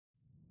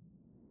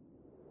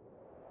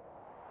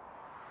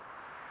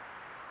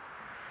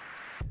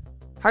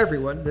Hi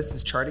everyone, this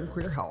is Charting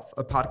Queer Health,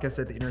 a podcast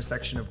at the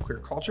intersection of queer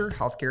culture,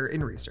 healthcare,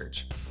 and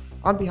research.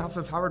 On behalf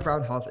of Howard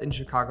Brown Health in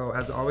Chicago,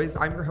 as always,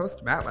 I'm your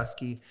host, Matt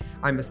Lesky.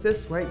 I'm a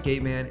cis, white, gay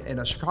man and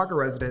a Chicago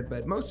resident,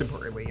 but most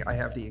importantly, I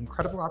have the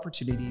incredible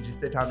opportunity to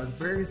sit down with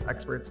various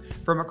experts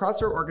from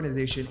across our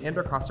organization and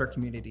across our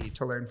community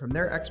to learn from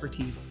their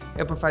expertise,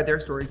 amplify their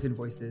stories and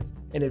voices,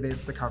 and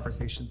advance the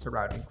conversation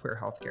surrounding queer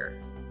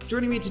healthcare.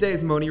 Joining me today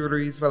is Mony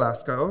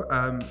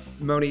Ruiz-Velasco.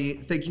 Mony,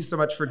 thank you so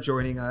much for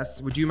joining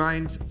us. Would you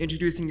mind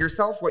introducing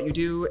yourself, what you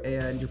do,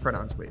 and your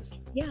pronouns, please?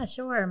 Yeah,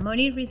 sure.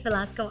 Mony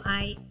Ruiz-Velasco.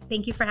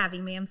 Thank you for having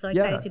me. I'm so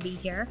excited to be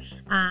here.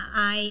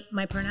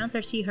 My pronouns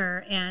are she,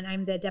 her, and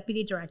I'm the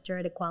Deputy Director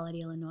at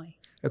Equality Illinois.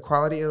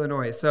 Equality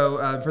Illinois.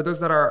 So for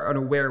those that are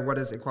unaware, what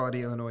does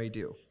Equality Illinois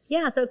do?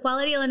 Yeah, so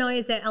Equality Illinois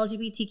is an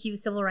LGBTQ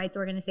civil rights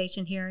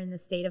organization here in the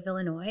state of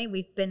Illinois.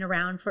 We've been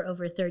around for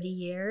over 30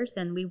 years,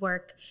 and we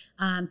work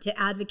to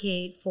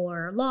advocate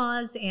for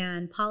laws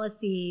and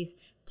policies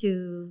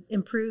to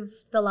improve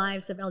the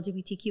lives of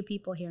LGBTQ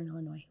people here in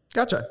Illinois.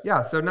 Gotcha.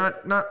 Yeah, so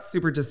not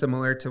super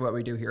dissimilar to what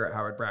we do here at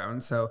Howard Brown.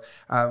 So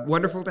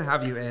wonderful to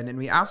have you in. And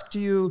we asked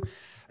you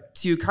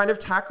to kind of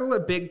tackle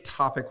a big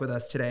topic with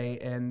us today,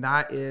 and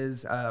that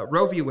is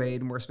Roe v.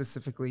 Wade, more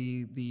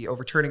specifically the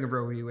overturning of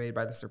Roe v. Wade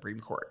by the Supreme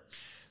Court.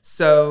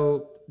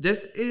 So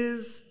this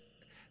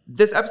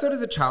episode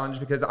is a challenge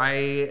because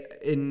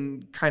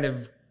in kind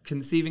of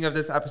conceiving of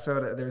this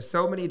episode, there's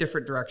so many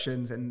different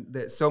directions and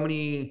so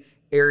many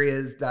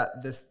areas that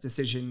this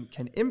decision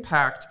can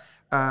impact.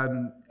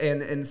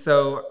 And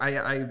so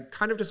I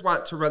kind of just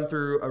want to run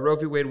through a Roe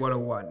v. Wade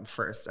 101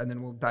 first, and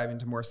then we'll dive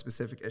into more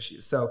specific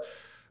issues. So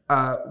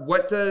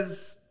what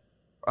does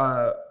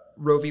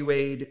Roe v.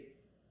 Wade,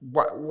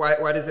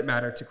 why does it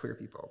matter to queer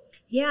people?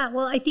 Yeah,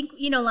 well, I think,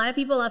 a lot of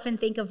people often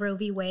think of Roe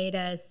v. Wade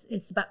as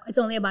it's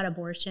only about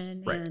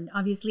abortion. Right. And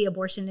obviously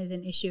abortion is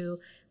an issue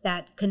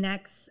that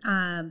connects,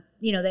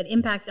 that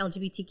impacts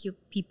LGBTQ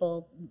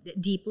people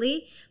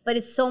deeply. But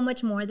it's so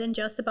much more than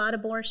just about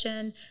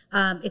abortion.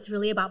 It's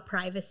really about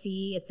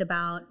privacy. It's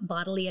about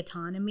bodily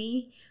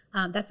autonomy.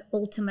 That's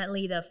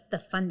ultimately the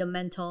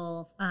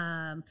fundamental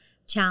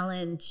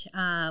challenge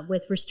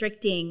with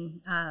restricting,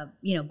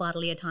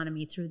 bodily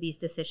autonomy through these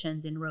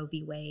decisions in Roe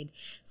v. Wade.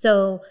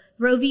 So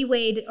Roe v.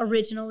 Wade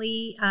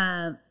originally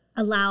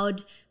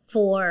allowed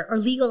for or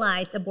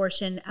legalized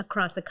abortion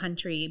across the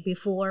country.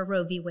 Before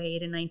Roe v.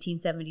 Wade in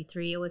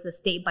 1973, it was a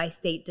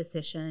state-by-state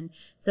decision.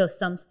 So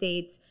some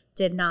states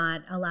did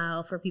not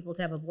allow for people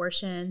to have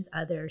abortions,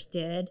 others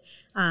did.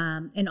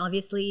 And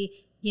obviously,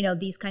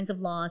 these kinds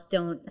of laws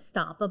don't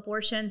stop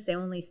abortions. They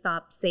only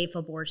stop safe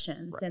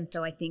abortions. Right. And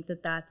so I think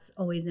that that's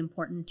always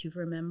important to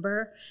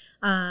remember.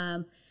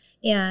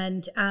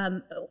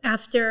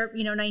 After,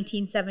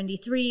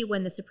 1973,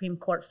 when the Supreme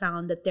Court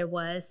found that there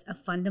was a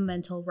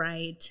fundamental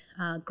right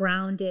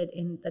grounded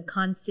in the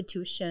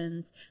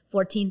Constitution's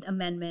 14th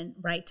Amendment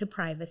right to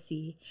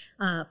privacy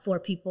for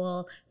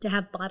people to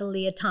have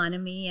bodily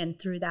autonomy and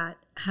through that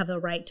have a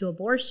right to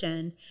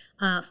abortion,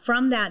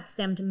 from that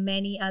stemmed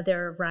many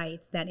other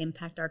rights that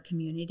impact our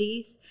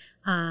communities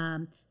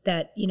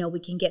that, we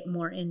can get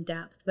more in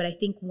depth. But I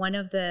think one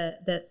of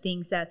the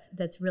things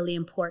that's really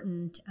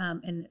important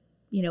and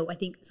I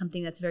think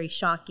something that's very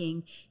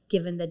shocking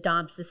given the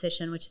Dobbs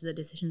decision, which is the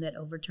decision that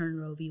overturned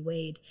Roe v.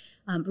 Wade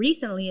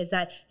recently, is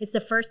that it's the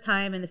first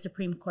time in the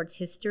Supreme Court's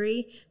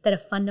history that a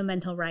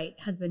fundamental right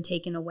has been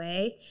taken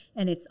away.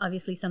 And it's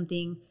obviously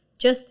something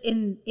just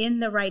in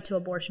the right to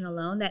abortion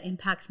alone that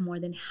impacts more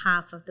than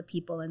half of the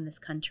people in this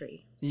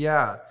country.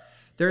 Yeah.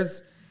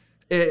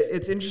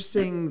 It's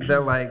interesting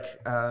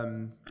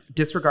that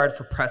disregard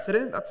for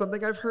precedent, that's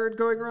something I've heard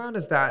going around,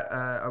 is that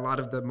a lot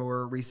of the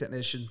more recent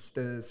additions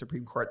to the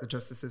Supreme Court, the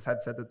justices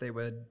had said that they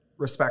would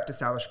respect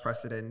established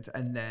precedent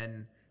and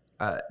then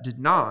did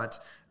not.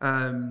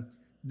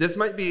 This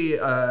might be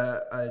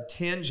a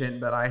tangent,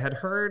 but I had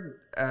heard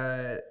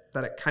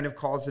that it kind of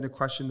calls into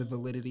question the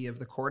validity of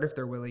the court if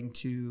they're willing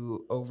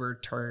to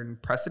overturn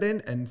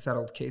precedent and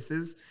settled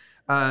cases.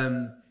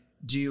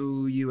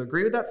 Do you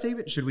agree with that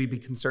statement? Should we be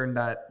concerned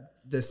that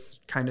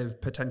this kind of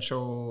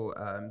potential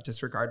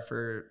disregard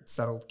for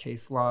settled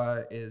case law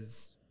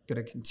is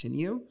going to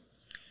continue?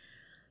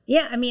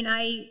 Yeah,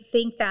 I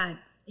think that,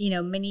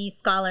 many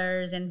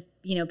scholars and,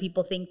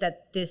 people think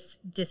that this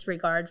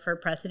disregard for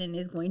precedent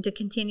is going to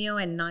continue.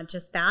 And not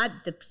just that,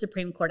 the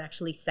Supreme Court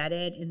actually said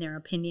it in their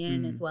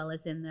opinion, as well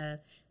as in the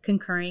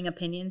concurring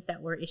opinions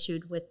that were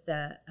issued with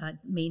the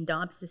main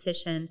Dobbs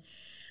decision.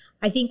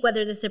 I think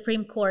whether the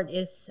Supreme Court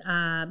is,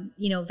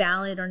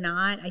 valid or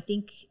not, I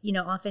think,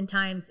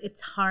 oftentimes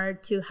it's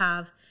hard to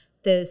have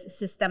those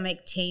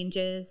systemic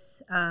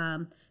changes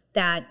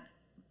that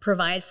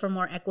provide for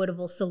more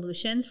equitable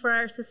solutions for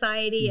our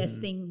society as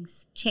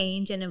things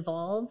change and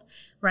evolve,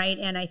 right?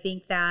 And I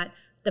think that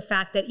the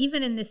fact that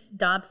even in this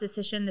Dobbs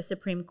decision, the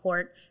Supreme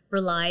Court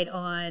relied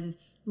on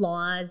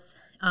laws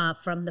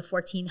from the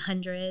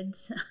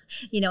 1400s,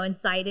 and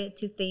cited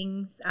to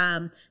things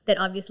that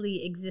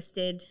obviously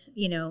existed,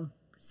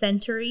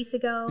 centuries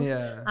ago,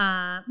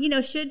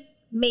 should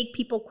make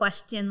people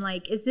question,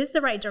 like, is this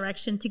the right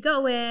direction to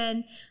go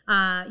in?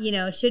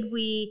 Should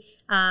we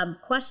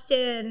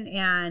question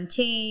and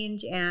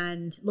change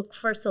and look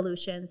for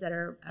solutions that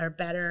are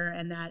better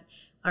and that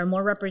are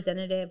more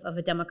representative of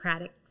a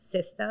democratic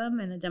system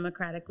and a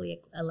democratically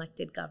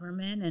elected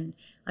government? And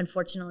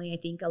unfortunately, I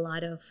think a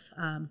lot of,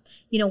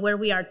 where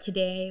we are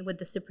today with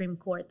the Supreme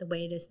Court, the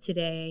way it is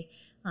today,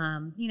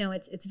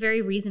 it's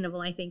very reasonable,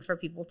 I think, for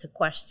people to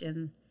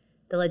question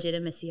the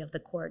legitimacy of the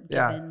court,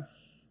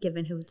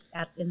 given who's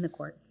in the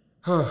court.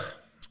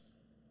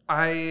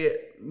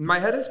 My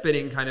head is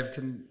spinning kind of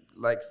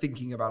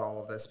thinking about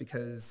all of this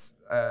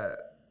because,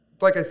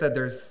 like I said,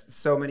 there's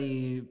so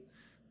many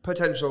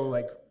potential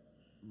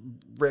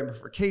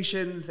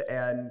ramifications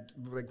and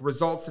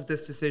results of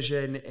this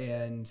decision.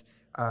 And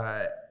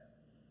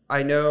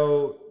I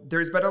know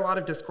there's been a lot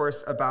of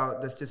discourse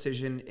about this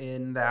decision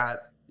in that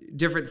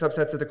different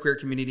subsets of the queer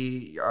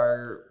community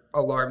are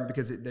alarmed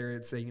because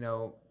they're saying,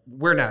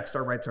 we're next,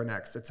 our rights are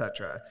next,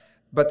 etc.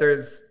 But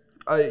there's,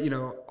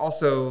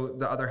 also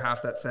the other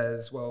half that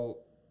says, well,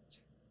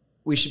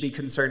 we should be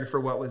concerned for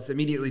what was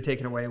immediately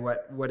taken away,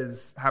 what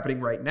is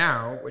happening right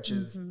now, which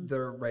is the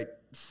right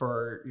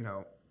for,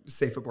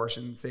 safe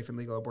and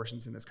legal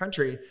abortions in this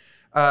country.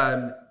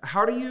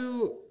 How do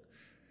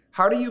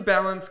you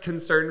balance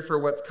concern for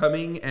what's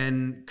coming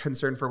and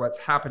concern for what's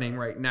happening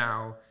right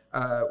now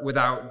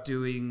without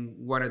doing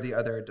one or the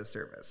other a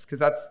disservice? Because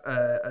that's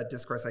a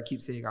discourse I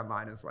keep seeing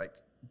online is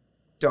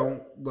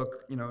don't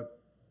look,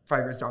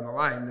 5 years down the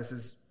line. This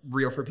is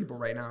real for people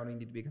right now and we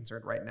need to be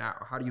concerned right now.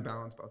 How do you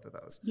balance both of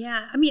those?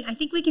 Yeah, I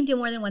think we can do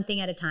more than one thing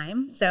at a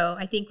time. So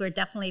I think we're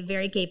definitely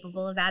very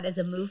capable of that as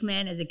a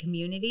movement, as a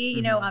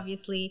community.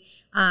 Obviously,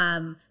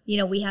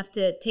 we have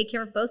to take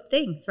care of both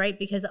things, right?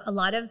 Because a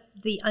lot of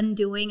the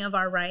undoing of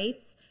our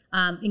rights,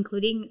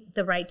 including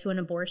the right to an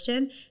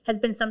abortion, has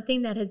been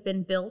something that has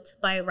been built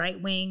by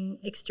right-wing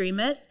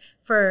extremists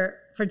for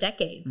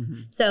decades.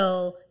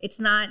 So it's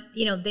not,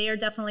 they are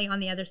definitely on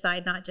the other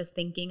side, not just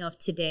thinking of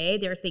today.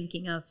 They're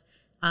thinking of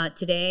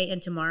today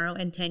and tomorrow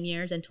and 10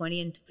 years and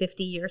 20 and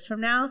 50 years from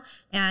now.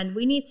 And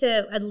we need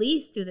to at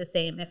least do the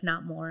same, if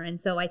not more. And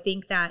so I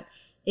think that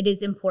it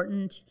is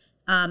important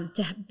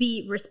to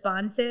be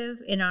responsive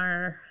in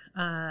our,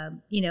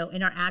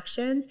 in our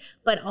actions,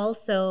 but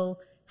also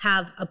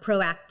have a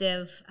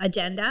proactive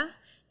agenda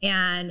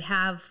and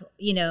have,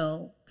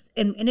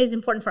 and it is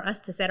important for us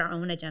to set our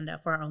own agenda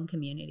for our own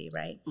community,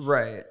 right?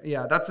 Right.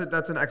 Yeah, that's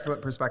an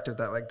excellent perspective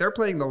that they're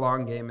playing the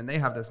long game and they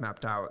have this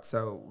mapped out.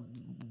 So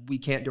we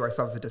can't do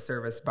ourselves a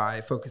disservice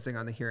by focusing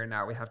on the here and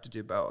now. We have to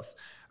do both.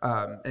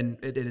 And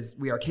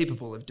we are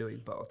capable of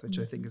doing both, which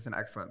I think is an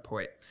excellent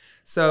point.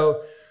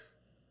 So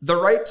the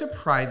right to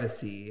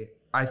privacy,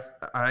 I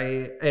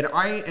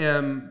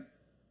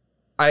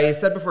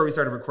said before we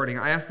started recording,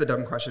 I asked the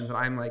dumb questions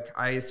and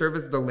I serve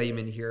as the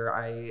layman here.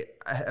 I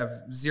have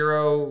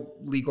zero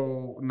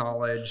legal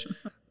knowledge.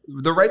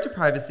 The right to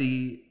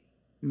privacy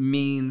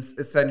means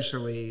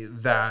essentially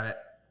that,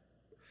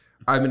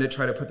 I'm going to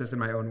try to put this in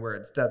my own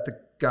words, that the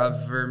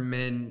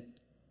government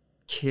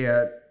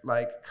can't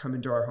come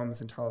into our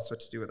homes and tell us what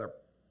to do with our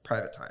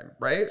private time,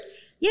 right?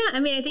 Yeah,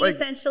 I think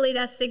essentially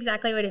that's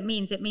exactly what it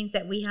means. It means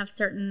that we have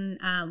certain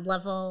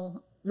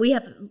we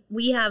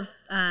have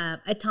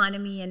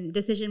autonomy and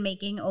decision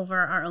making over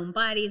our own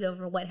bodies,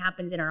 over what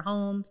happens in our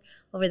homes,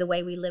 over the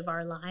way we live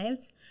our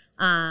lives,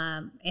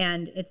 and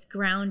it's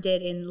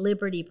grounded in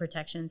liberty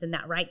protections and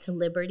that right to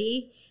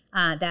liberty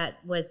that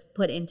was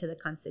put into the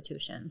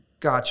Constitution.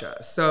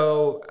 Gotcha.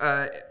 So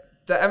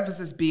the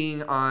emphasis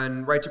being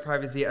on right to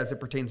privacy as it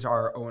pertains to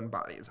our own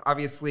bodies.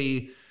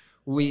 Obviously,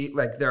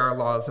 there are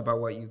laws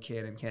about what you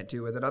can and can't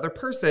do with another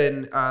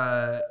person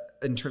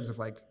in terms of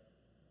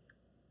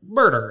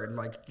murder and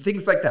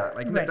things like that.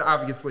 Right.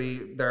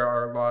 Obviously there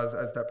are laws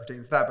as that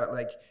pertains to that, but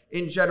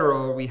in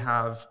general, we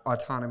have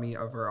autonomy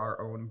over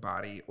our own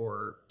body,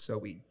 or so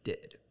we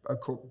did,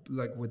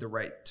 with the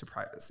right to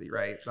privacy,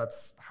 right?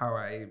 That's how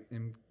I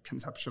am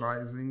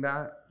conceptualizing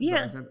that. Does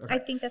that make sense? Okay. I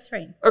think that's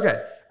right.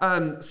 Okay.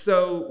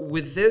 So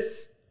with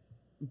this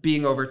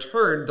being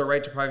overturned, the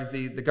right to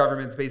privacy, the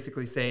government's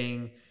basically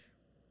saying,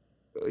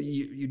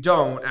 you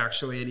don't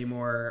actually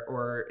anymore,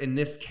 or in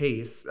this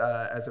case,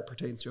 as it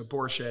pertains to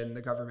abortion,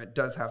 the government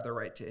does have the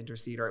right to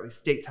intercede, or at least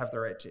states have the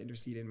right to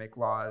intercede and make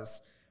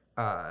laws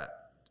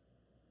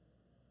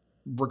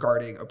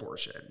regarding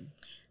abortion.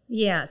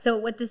 Yeah. So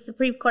what the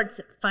Supreme Court's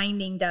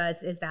finding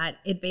does is that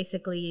it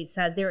basically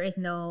says there is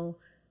no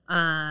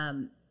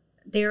kind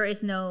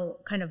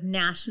of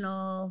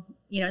national,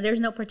 there's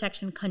no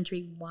protection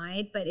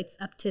countrywide, but it's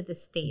up to the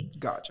states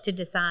to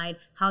decide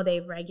how they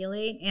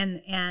regulate.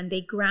 And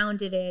they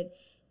grounded it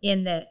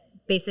in the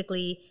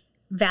basically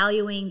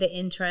valuing the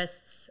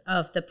interests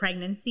of the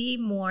pregnancy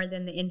more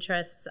than the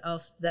interests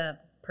of the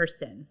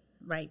person,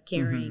 right,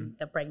 carrying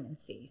the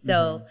pregnancy.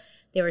 So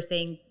they were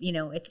saying,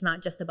 it's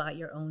not just about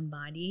your own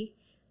body.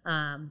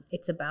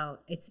 It's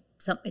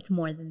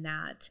more than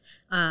that.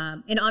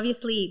 And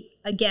obviously,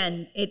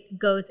 again, it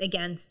goes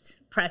against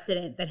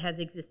precedent that has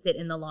existed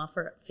in the law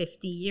for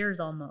 50 years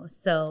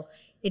almost. So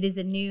it is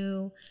a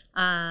new,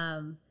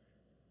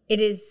 it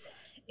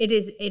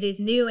is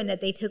new in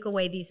that they took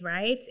away these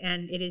rights,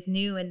 and it is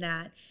new in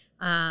that,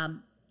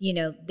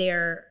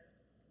 they're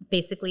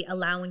basically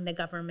allowing the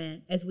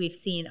government, as we've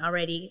seen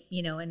already,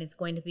 and it's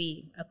going to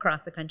be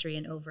across the country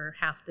and over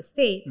half the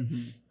states,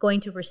 going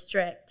to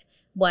restrict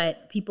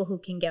what people who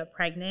can get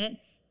pregnant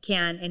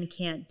can and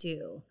can't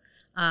do.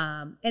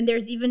 And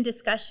there's even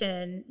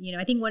discussion,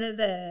 I think one of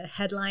the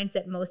headlines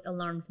that most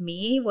alarmed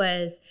me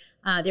was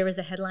there was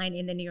a headline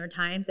in the New York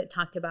Times that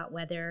talked about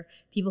whether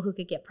people who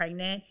could get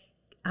pregnant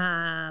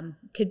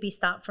could be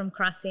stopped from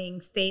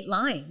crossing state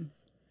lines.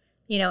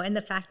 And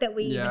the fact that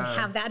we even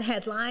have that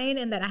headline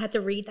and that I had to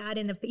read that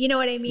in the, you know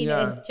what I mean?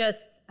 Yeah. It's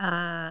just,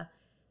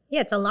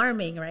 it's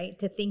alarming, right?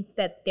 To think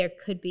that there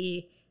could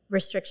be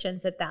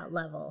restrictions at that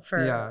level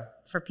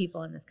for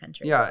people in this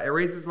country. Yeah, it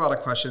raises a lot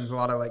of questions, a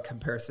lot of like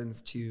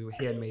comparisons to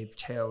Handmaid's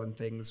Tale and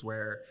things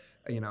where,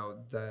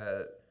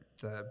 the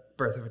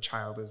birth of a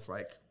child is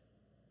like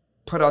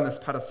put on this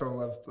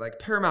pedestal of like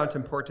paramount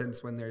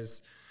importance when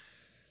there's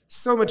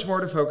so much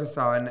more to focus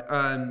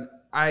on.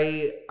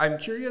 I'm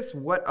curious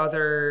what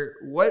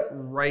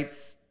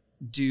rights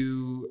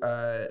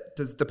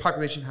does the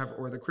population have,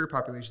 or the queer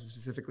population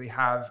specifically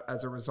have,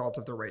 as a result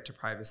of the right to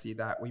privacy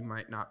that we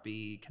might not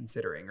be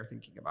considering or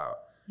thinking about?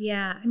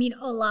 Yeah, I mean,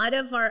 a lot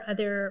of our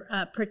other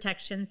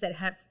protections that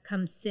have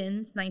come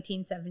since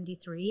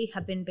 1973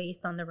 have been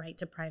based on the right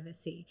to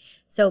privacy.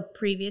 So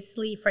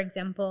previously, for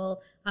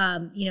example,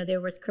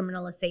 there was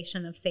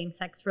criminalization of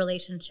same-sex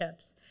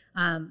relationships.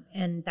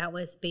 And that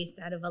was based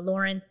out of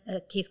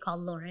a case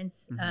called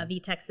Lawrence v.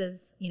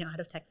 Texas,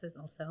 out of Texas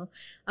also.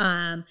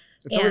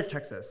 It's always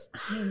Texas.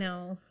 I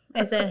know.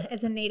 As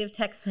a native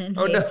Texan,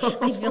 oh, no.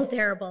 I feel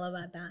terrible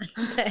about that.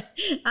 Okay.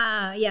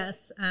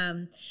 Yes.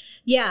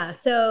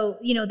 So,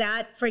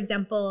 that, for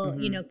example,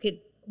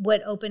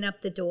 would open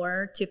up the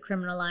door to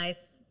criminalize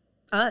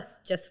us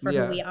just for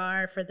who we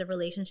are, for the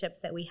relationships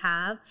that we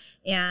have.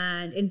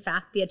 And in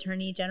fact, the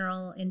Attorney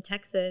General in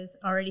Texas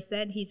already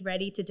said he's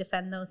ready to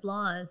defend those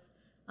laws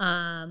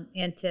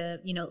and to,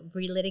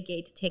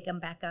 relitigate, to take them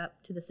back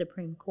up to the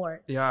Supreme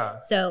Court. Yeah.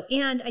 So,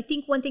 and I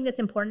think one thing that's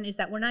important is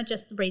that we're not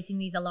just raising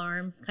these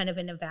alarms kind of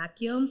in a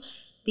vacuum.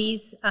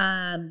 These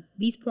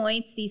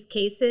points, these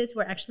cases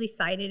were actually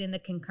cited in the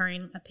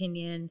concurring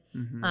opinion.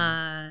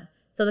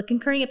 So the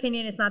concurring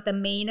opinion is not the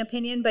main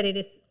opinion, but it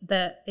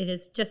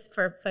is just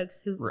for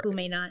folks who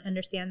may not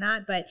understand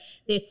that. But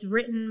it's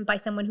written by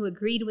someone who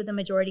agreed with the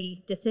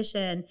majority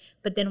decision,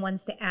 but then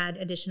wants to add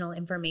additional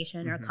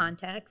information or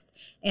context.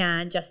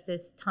 And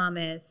Justice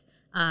Thomas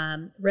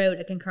wrote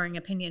a concurring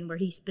opinion where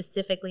he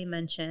specifically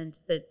mentioned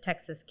the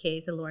Texas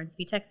case, the Lawrence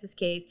v. Texas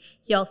case.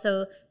 He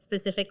also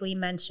specifically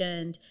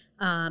mentioned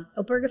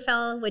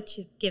Obergefell, which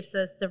gives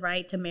us the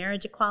right to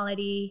marriage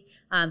equality,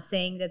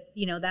 saying that,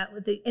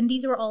 and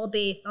these were all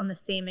based on the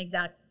same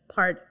exact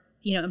part,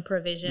 and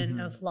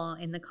provision of law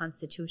in the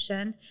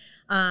Constitution.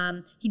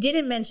 He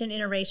didn't mention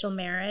interracial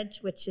marriage,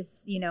 which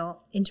is,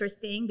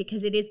 interesting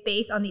because it is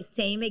based on the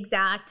same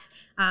exact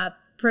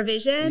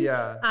provision.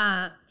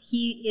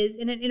 He is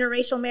in an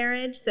interracial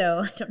marriage,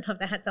 so I don't know if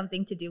that had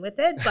something to do with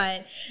it,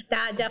 but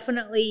that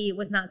definitely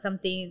was not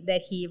something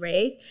that he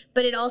raised.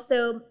 But he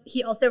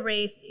also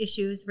raised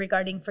issues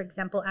regarding, for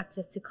example,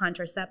 access to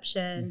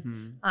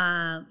contraception,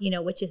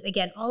 which is,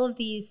 again, all of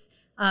these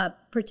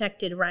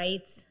protected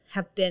rights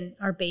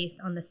are based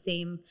on the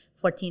same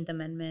 14th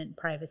Amendment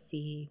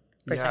privacy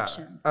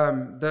protection.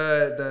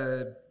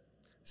 The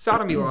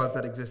sodomy laws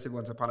that existed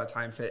once upon a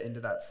time fit into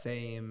that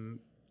same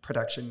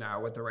protection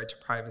now with the right to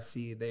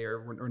privacy.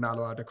 We're not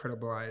allowed to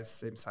criminalize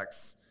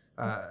same-sex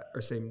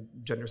or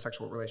same-gender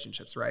sexual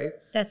relationships, right?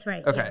 That's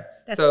right. Okay. Yeah.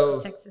 That's so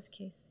the Texas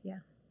case, yeah.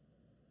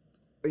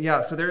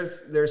 Yeah, so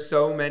there's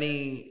so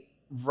many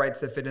rights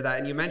that fit into that.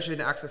 And you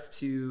mentioned access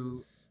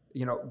to,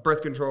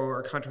 birth control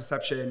or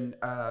contraception.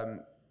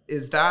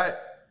 Is that...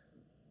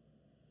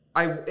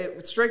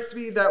 It strikes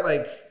me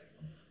that,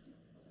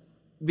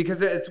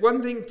 because it's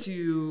one thing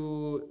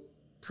to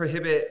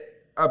prohibit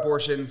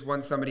abortions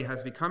once somebody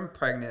has become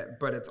pregnant,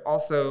 but it's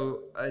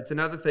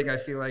another thing, I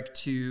feel like,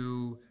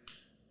 to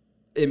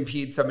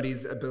impede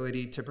somebody's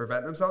ability to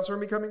prevent themselves from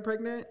becoming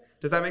pregnant.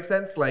 Does that make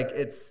sense?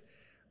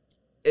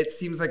 It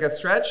seems like a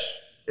stretch.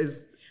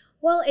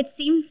 Well, it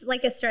seems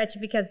like a stretch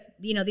because,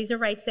 these are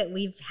rights that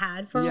we've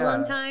had for a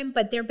long time,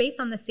 but they're based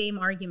on the same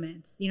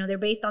arguments. They're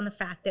based on the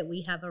fact that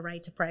we have a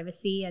right to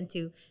privacy and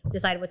to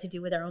decide what to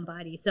do with our own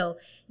body. So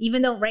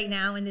even though right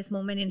now in this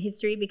moment in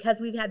history,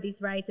 because we've had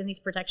these rights and these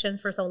protections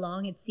for so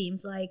long, it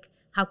seems like,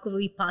 how could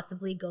we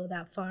possibly go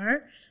that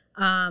far?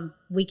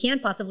 we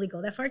can't possibly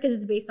go that far because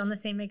it's based on the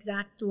same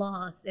exact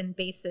laws and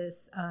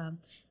basis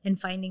and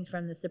findings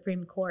from the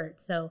Supreme Court.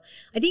 So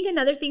I think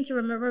another thing to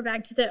remember,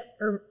 back to the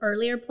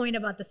earlier point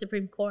about the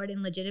Supreme Court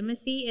and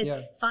legitimacy, is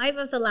 5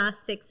 of the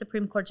last 6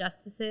 Supreme Court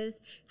justices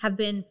have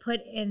been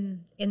put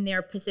in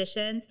their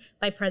positions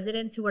by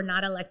presidents who were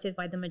not elected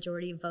by the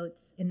majority of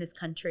votes in this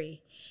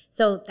country.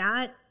 So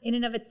that in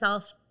and of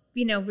itself,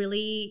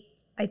 really,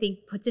 I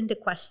think, puts into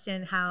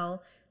question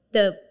how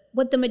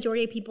what the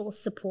majority of people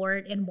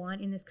support and want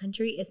in this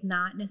country is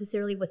not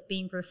necessarily what's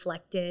being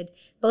reflected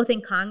both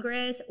in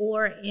Congress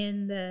or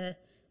in the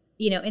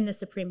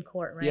Supreme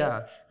Court, right?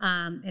 Yeah.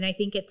 And I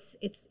think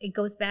it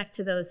goes back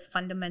to those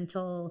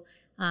fundamental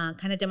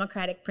kind of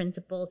democratic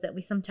principles that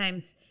we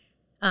sometimes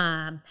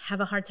have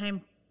a hard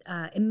time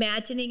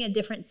imagining a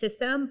different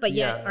system, but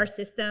yet our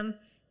system,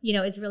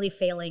 is really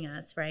failing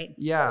us, right?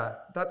 Yeah,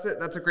 that's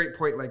a great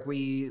point. Like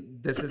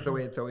this is the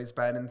way it's always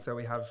been, and so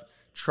we have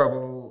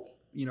trouble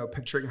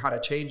picturing how to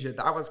change it.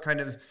 That was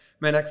kind of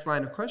my next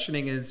line of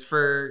questioning is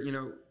for,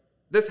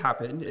 this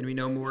happened and we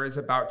know more is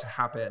about to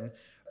happen.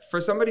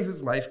 For somebody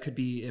whose life could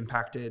be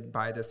impacted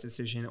by this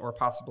decision or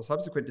possible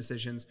subsequent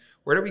decisions,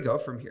 where do we go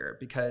from here?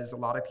 Because a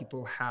lot of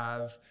people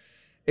have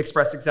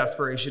expressed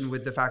exasperation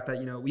with the fact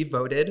that, we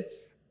voted,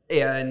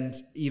 and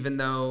even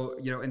though,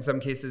 in some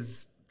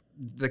cases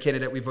the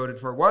candidate we voted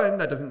for won,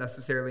 that doesn't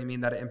necessarily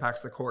mean that it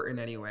impacts the court in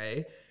any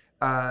way.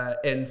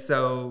 And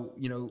so,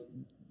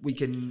 we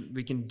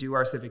can do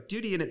our civic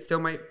duty and it still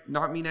might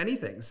not mean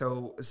anything.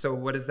 So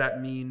what does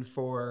that mean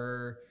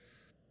for,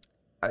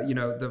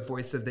 the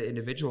voice of the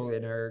individual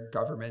in our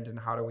government, and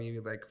how do we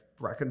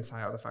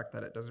reconcile the fact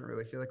that it doesn't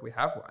really feel like we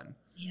have one?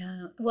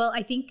 Yeah. Well,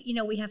 I think,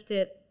 we have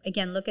to,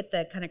 again, look at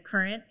the kind of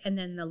current and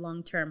then the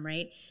long term,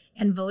 right?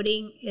 And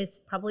voting is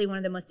probably one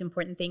of the most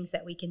important things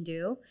that we can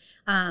do.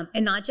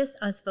 And not just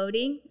us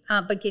voting,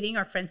 but getting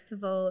our friends to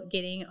vote,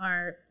 getting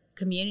our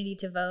community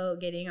to vote,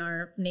 getting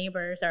our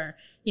neighbors,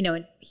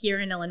 here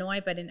in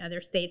Illinois, but in other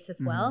states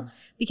as well.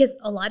 Because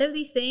a lot of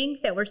these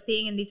things that we're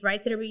seeing and these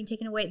rights that are being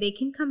taken away, they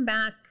can come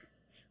back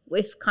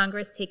if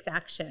Congress takes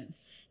action.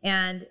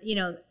 And,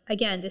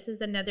 again, this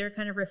is another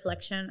kind of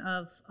reflection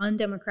of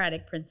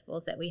undemocratic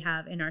principles that we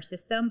have in our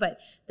system. But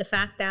the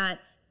fact that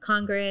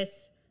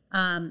Congress,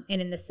 and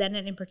in the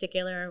Senate in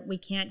particular, we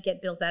can't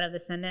get bills out of the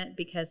Senate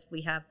because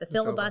we have the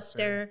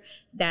filibuster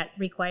that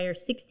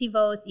requires 60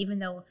 votes, even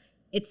though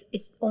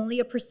it's only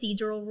a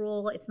procedural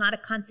rule. It's not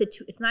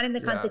it's not in the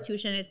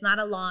Constitution. It's not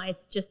a law.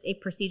 It's just a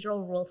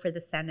procedural rule for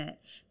the Senate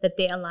that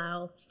they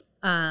allow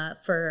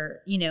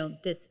for,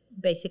 this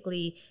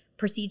basically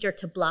procedure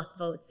to block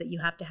votes, that you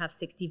have to have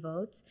 60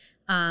 votes.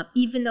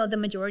 Even though the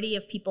majority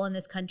of people in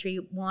this country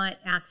want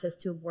access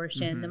to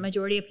abortion, the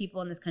majority of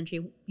people in this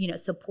country,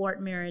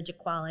 support marriage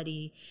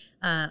equality.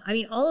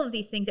 All of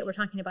these things that we're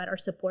talking about are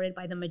supported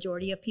by the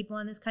majority of people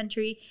in this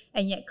country,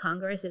 and yet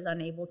Congress is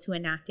unable to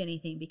enact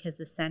anything because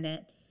the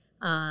Senate,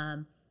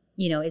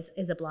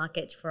 is a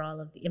blockage for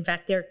all of in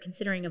fact, they're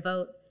considering a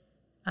vote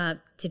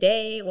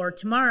today or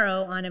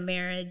tomorrow on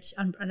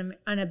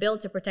on a bill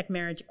to protect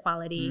marriage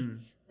equality.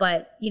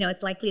 But,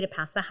 it's likely to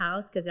pass the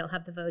House because they'll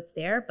have the votes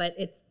there. But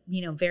it's,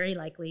 very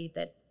likely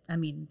that,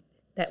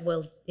 it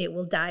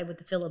will die with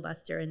the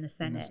filibuster in the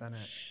Senate.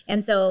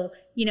 And so,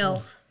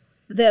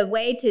 the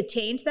way to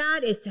change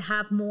that is to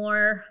have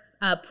more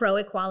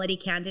pro-equality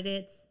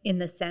candidates in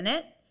the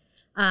Senate.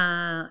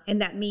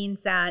 And that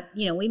means that,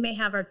 we may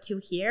have our 2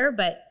 here,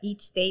 but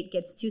each state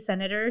gets 2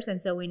 senators. And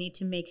so we need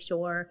to make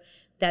sure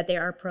that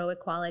there are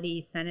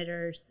pro-equality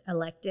senators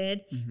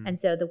elected. And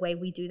so the way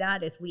we do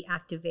that is we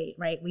activate,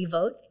 right? We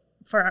vote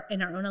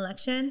in our own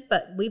elections,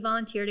 but we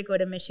volunteer to go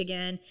to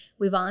Michigan.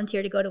 We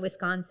volunteer to go to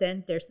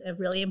Wisconsin. There's a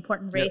really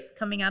important race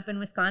coming up in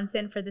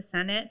Wisconsin for the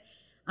Senate.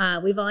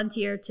 We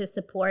volunteer to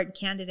support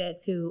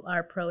candidates who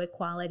are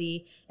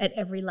pro-equality at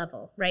every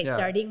level, right?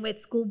 Starting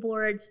with school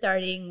board,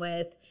 starting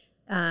with,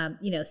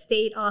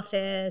 state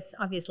office,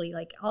 obviously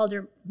like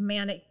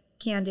aldermanic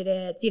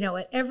candidates,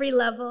 at every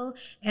level,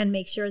 and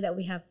make sure that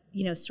we have,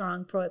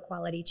 strong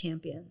pro-equality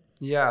champions.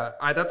 Yeah,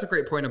 that's a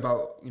great point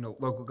about,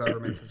 local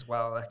governments as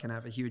well. That can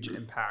have a huge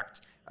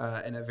impact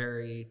in a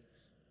very,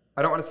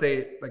 I don't want to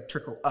say like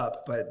trickle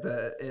up, but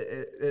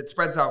it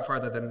spreads out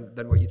farther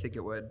than what you think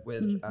it would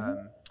with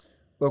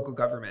local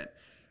government.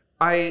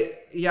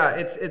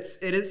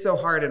 It is so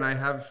hard, and I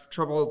have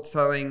trouble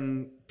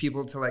telling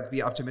people to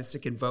be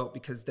optimistic and vote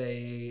because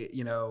they,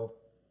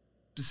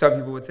 some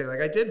people would say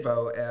I did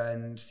vote,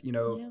 and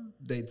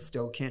they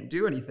still can't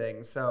do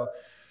anything. So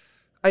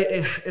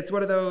it's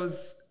one of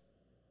those,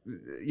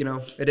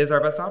 it is our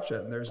best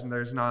option.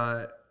 There's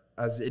not,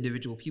 as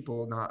individual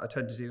people, not a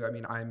ton to do.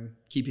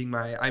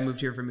 I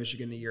moved here from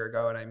Michigan a year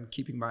ago, and I'm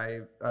keeping my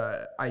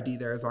ID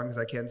there as long as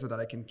I can so that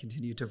I can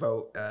continue to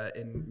vote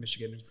in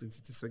Michigan since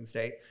it's a swing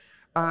state.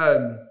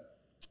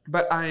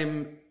 But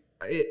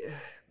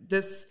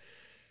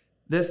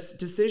this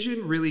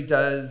decision really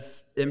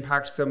does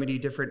impact so many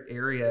different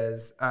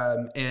areas.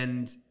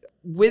 And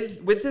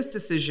with this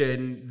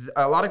decision,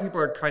 a lot of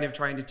people are kind of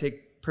trying to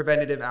take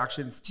preventative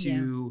actions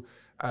to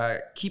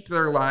keep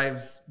their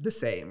lives the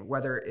same,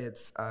 whether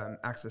it's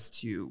access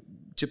to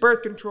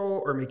birth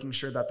control or making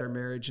sure that their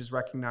marriage is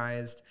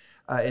recognized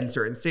in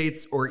certain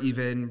states, or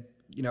even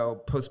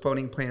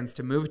postponing plans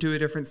to move to a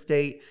different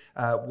state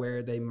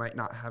where they might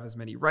not have as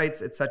many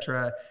rights,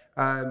 etc.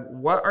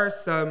 What are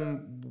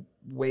some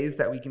ways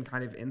that we can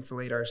kind of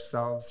insulate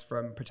ourselves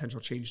from potential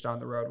change down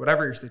the road,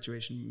 whatever your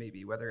situation may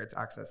be, whether it's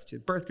access to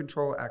birth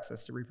control,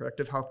 access to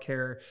reproductive health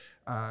care,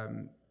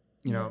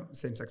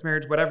 same-sex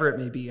marriage, whatever it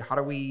may be? How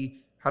do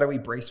we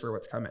brace for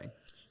what's coming?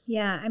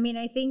 Yeah, I mean,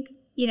 I think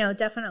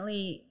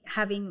definitely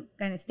having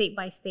kind of state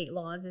by state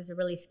laws is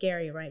really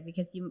scary, right?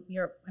 Because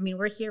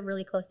we're here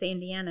really close to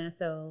Indiana.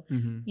 So,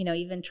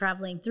 even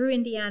traveling through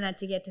Indiana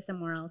to get to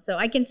somewhere else. So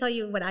I can tell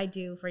you what I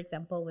do, for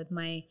example, with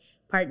my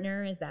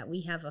partner, is that we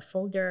have a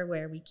folder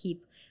where we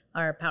keep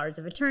our powers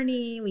of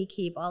attorney, we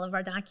keep all of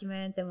our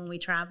documents. And when we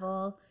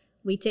travel,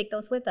 we take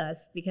those with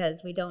us,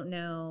 because we don't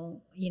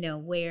know,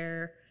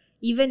 where,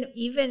 even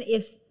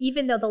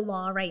though the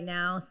law right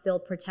now still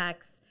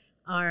protects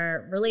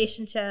our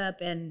relationship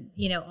and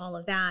all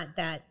of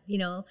that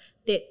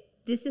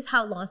this is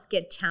how laws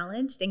get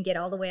challenged and get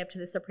all the way up to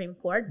the Supreme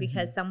Court,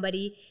 because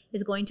somebody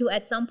is going to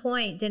at some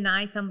point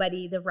deny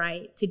somebody the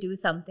right to do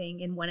something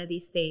in one of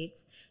these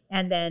states,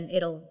 and then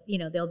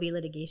there'll be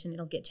litigation,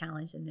 it'll get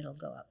challenged, and it'll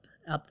go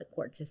up the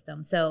court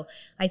system. So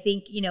I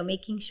think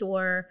making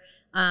sure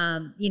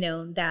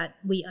that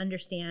we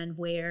understand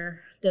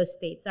where those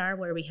states are,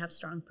 where we have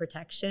strong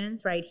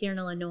protections. Right here in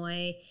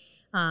Illinois,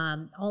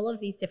 all of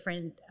these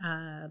different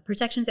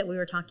protections that we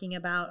were talking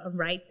about,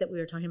 rights that we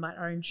were talking about,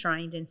 are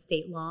enshrined in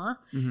state law.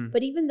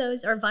 But even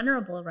those are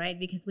vulnerable, right?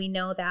 Because we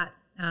know that,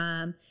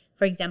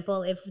 for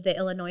example, if the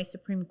Illinois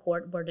Supreme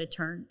Court were to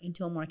turn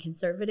into a more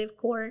conservative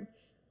court,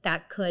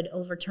 that could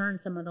overturn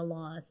some of the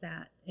laws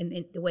that,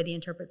 in the way they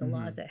interpret the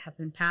laws that have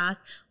been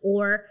passed.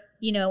 Or,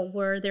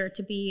 were there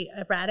to be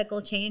a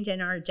radical change in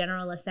our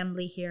General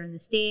Assembly here in the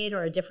state,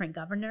 or a different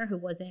governor who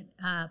wasn't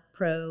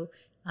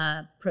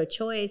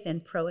pro-choice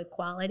and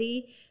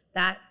pro-equality,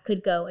 that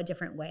could go a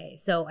different way.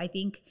 So I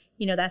think,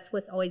 that's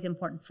what's always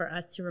important for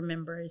us to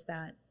remember, is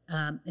that,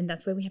 and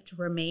that's why we have to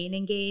remain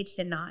engaged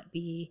and not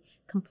be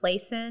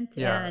complacent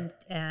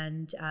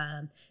and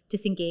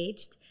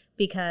disengaged,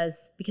 because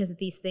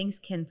these things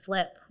can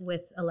flip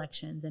with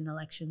elections, and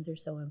elections are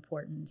so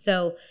important.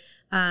 So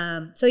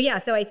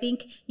I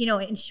think,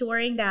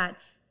 ensuring that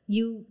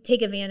you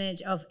take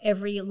advantage of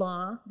every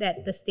law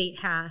that the state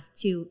has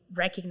to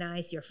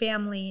recognize your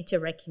family, to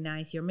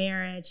recognize your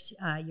marriage,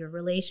 your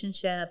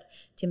relationship,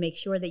 to make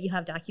sure that you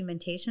have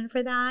documentation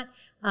for that,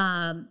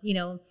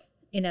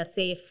 in a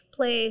safe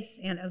place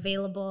and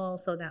available,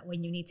 so that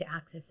when you need to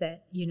access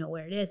it, you know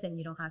where it is, and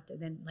you don't have to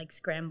then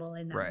scramble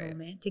in that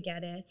moment to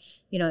get it.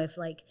 If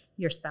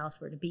your spouse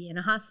were to be in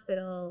a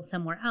hospital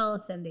somewhere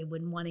else and they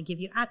wouldn't want to give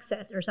you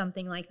access or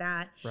something like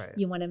that,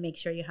 you want to make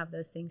sure you have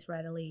those things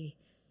readily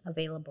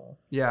available.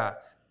 Yeah.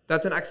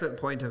 That's an excellent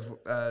point of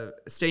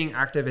staying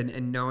active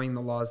and knowing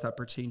the laws that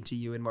pertain to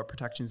you and what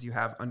protections you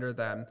have under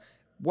them.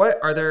 What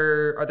are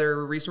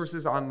there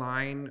resources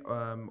online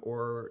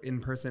or in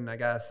person, I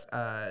guess,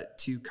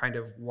 to kind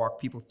of walk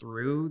people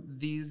through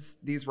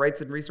these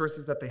rights and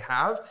resources that they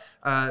have?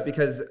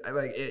 Because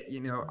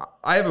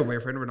I have a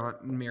boyfriend. We're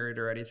not married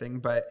or anything,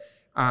 but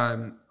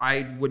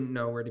I wouldn't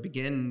know where to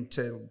begin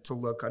to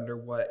look under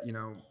what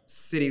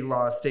city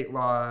law, state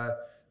law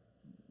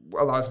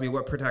allows me,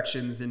 what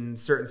protections in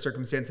certain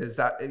circumstances.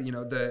 That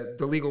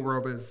the legal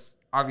world is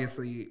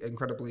obviously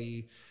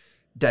incredibly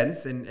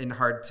dense and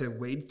hard to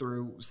wade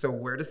through. So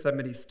where does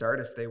somebody start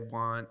if they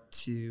want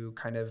to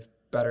kind of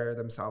better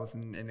themselves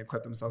and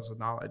equip themselves with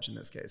knowledge in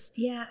this case?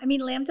 Yeah, I mean,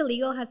 Lambda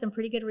Legal has some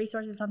pretty good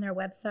resources on their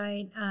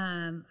website.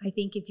 I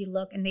think if you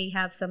look, and they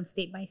have some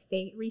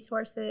state-by-state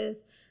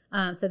resources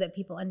so that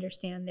people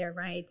understand their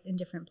rights in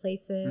different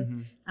places.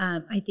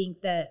 I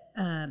think that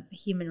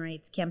Human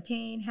Rights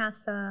Campaign has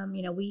some,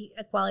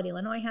 Equality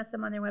Illinois has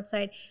some on their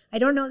website. I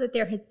don't know that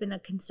there has been a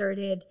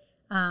concerted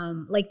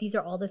these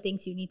are all the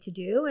things you need to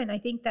do. And I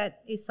think that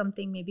is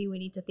something maybe we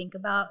need to think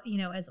about,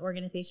 as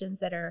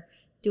organizations that are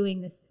doing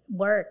this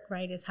work,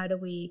 right, is how do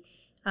we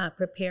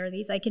prepare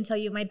these? I can tell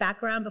you my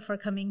background before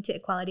coming to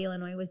Equality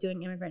Illinois was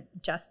doing immigrant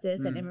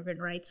justice and immigrant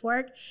rights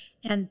work.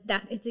 And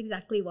that is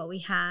exactly what we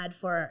had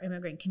for our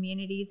immigrant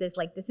communities, is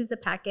this is a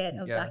packet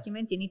of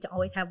documents you need to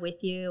always have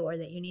with you, or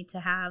that you need to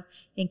have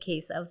in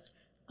case of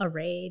a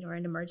raid or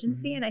an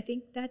emergency. And I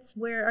think that's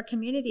where our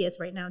community is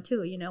right now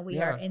too. We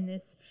are in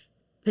this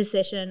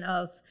position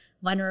of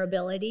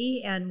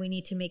vulnerability, and we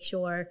need to make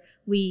sure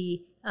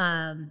we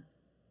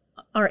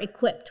are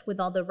equipped with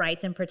all the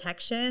rights and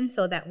protection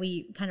so that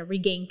we kind of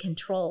regain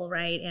control,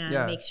 right? And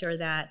make sure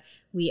that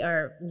we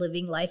are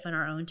living life on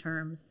our own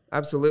terms.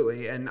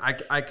 Absolutely. And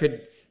I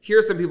could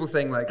hear some people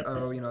saying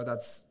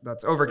that's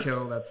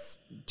overkill.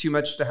 That's too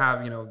much to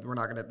have, they're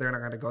not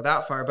going to go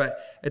that far, but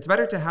it's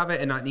better to have it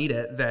and not need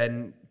it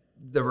than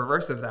the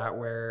reverse of that,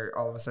 where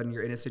all of a sudden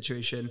you're in a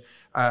situation.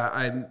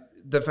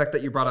 The fact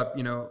that you brought up,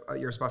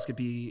 your spouse could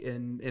be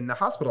in the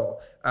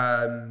hospital,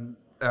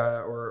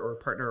 or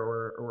partner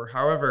or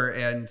however,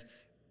 and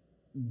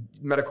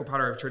medical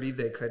power of attorney,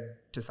 they could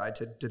decide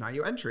to deny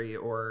you entry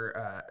or,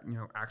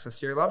 access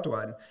to your loved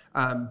one.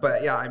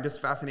 But yeah, I'm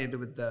just fascinated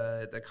with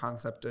the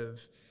concept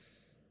of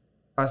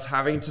us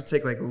having to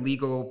take like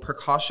legal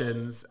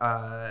precautions,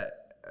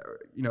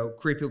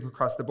 queer people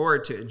across the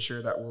board to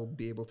ensure that we'll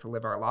be able to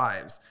live our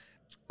lives.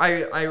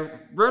 I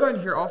wrote on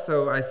here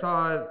also, I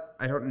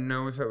don't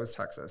know if it was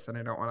Texas, and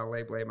I don't want to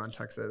lay blame on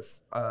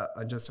Texas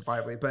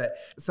unjustifiably, but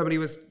somebody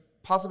was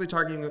possibly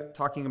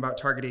talking about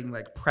targeting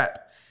like PrEP,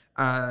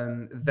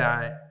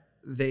 that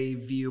they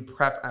view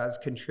PrEP as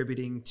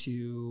contributing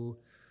to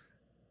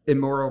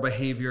immoral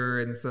behavior.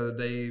 And so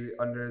they,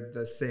 under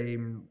the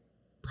same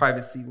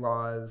privacy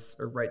laws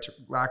or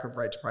lack of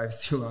right to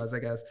privacy laws, I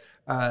guess,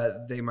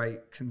 they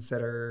might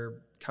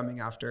consider coming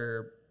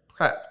after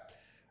PrEP.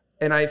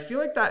 And I feel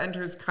like that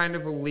enters kind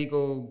of a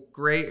legal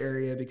gray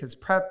area because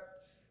PrEP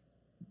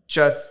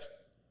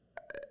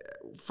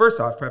first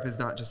off, PrEP is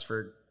not just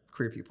for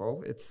queer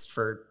people. It's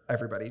for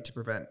everybody to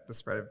prevent the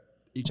spread of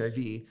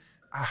HIV.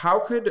 How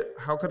could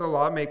a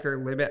lawmaker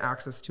limit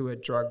access to a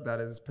drug that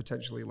is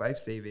potentially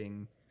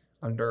life-saving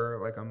under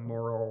like a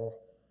moral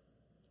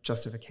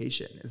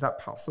justification? Is that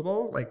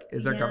possible? Like,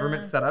 is our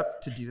government set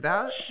up to do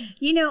that?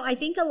 I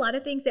think a lot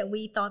of things that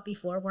we thought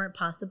before weren't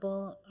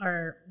possible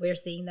we're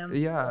seeing them,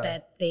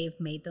 that they've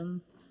made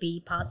them be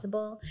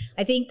possible.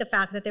 I think the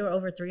fact that there were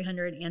over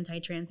 300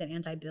 anti-trans and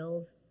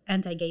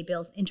anti-gay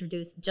bills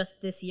introduced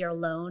just this year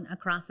alone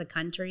across the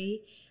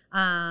country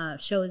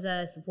shows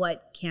us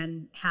what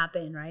can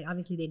happen, right?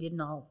 Obviously, they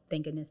didn't all,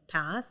 thank goodness,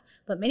 pass,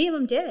 but many of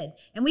them did.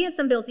 And we had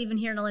some bills even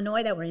here in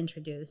Illinois that were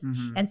introduced.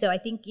 Mm-hmm. And so I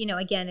think,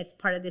 again, it's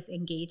part of this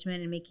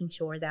engagement and making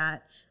sure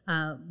that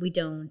we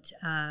don't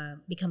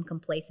become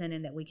complacent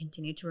and that we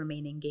continue to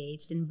remain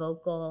engaged and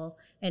vocal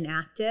and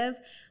active.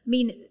 I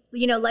mean,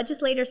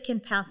 legislators can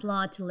pass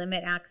law to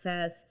limit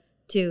access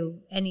to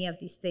any of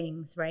these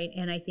things, right?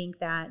 And I think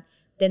that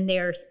then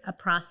there's a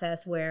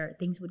process where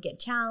things would get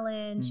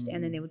challenged,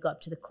 and then they would go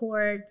up to the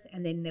courts,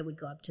 and then they would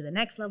go up to the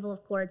next level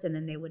of courts, and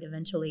then they would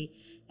eventually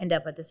end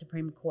up at the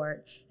Supreme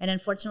Court. And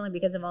unfortunately,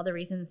 because of all the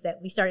reasons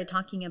that we started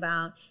talking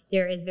about,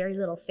 there is very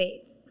little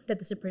faith that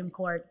the Supreme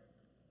Court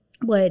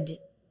would,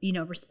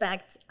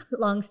 respect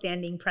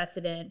longstanding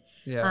precedent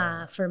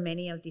for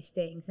many of these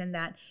things. And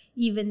that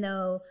even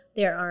though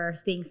there are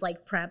things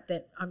like PrEP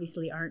that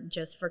obviously aren't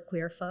just for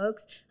queer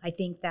folks, I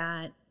think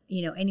that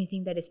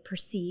anything that is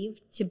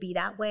perceived to be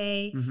that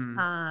way,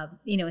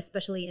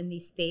 especially in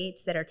these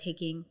states that are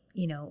taking,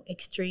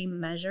 extreme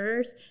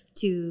measures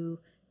to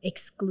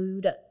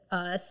exclude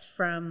us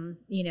from,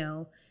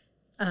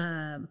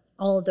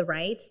 all of the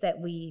rights that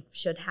we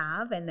should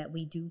have and that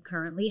we do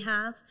currently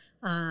have,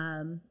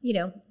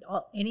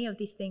 any of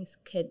these things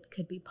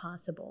could be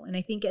possible. And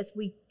I think as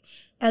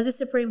the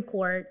Supreme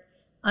Court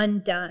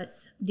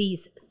undoes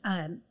these,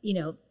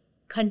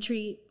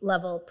 country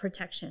level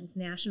protections,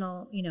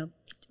 national,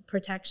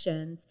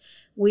 protections,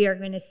 we are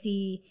going to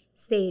see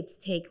states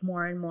take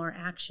more and more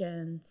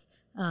actions,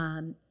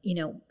 at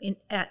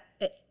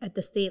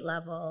the state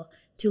level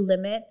to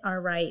limit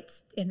our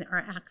rights and our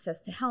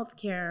access to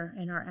healthcare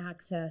and our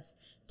access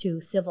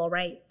to civil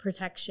right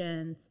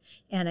protections.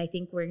 And I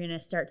think we're going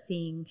to start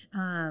seeing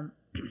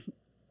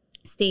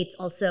states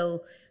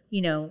also,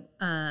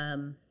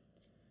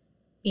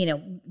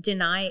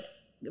 deny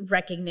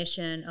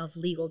recognition of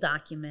legal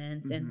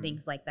documents and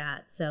things like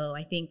that. So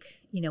I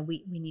think,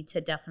 we need to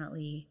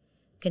definitely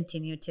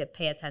continue to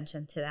pay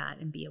attention to that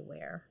and be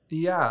aware.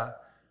 Yeah.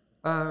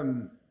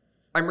 I'm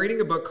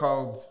reading a book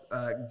called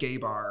Gay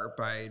Bar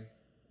by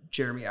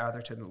Jeremy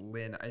Atherton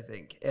Lynn, I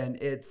think.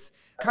 And it's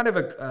kind of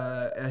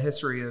a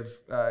history of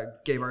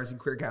gay bars and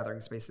queer gathering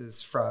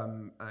spaces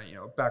from,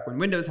 back when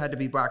windows had to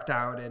be blacked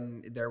out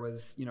and there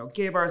was,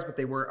 gay bars, but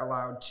they weren't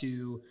allowed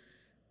to,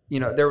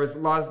 there was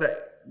laws that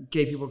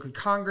gay people could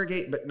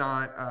congregate, but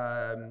not,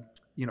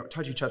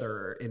 touch each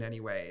other in any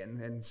way.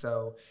 And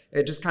so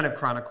it just kind of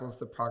chronicles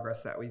the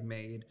progress that we've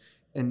made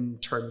in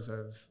terms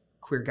of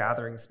queer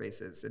gathering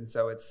spaces. And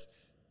so it's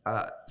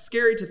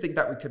scary to think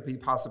that we could be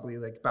possibly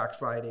like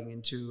backsliding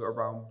into a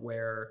realm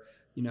where,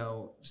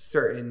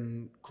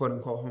 certain quote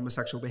unquote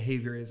homosexual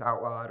behavior is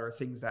outlawed or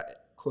things that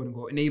quote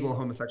unquote enable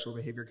homosexual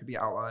behavior could be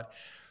outlawed.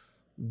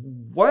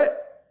 What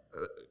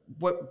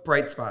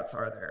bright spots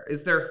are there?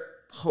 Is there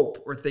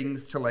hope or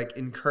things to like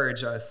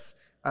encourage us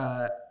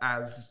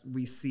as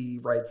we see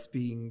rights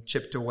being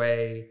chipped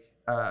away?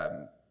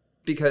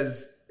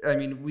 Because I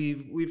mean,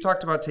 we've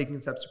talked about taking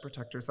steps to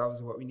protect ourselves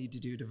and what we need to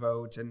do to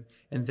vote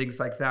and things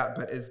like that.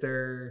 But is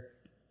there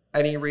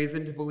any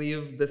reason to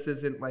believe this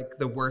isn't like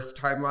the worst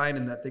timeline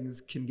and that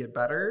things can get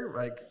better?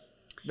 Like,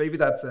 maybe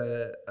that's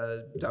a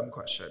dumb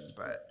question,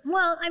 but.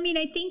 Well, I mean,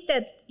 I think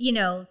that,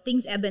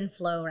 things ebb and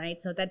flow,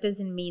 right? So that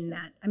doesn't mean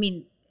that,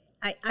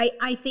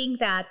 I think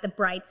that the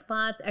bright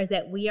spots are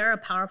that we are a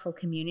powerful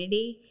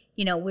community.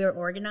 We're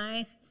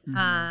organized,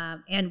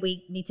 and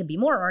we need to be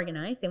more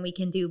organized, and we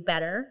can do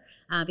better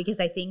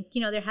because I think,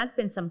 there has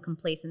been some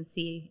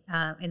complacency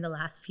in the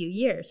last few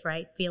years,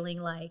 right?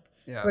 Feeling like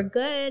we're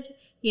good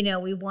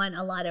we want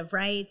a lot of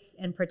rights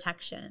and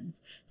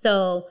protections.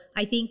 So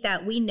I think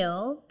that we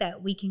know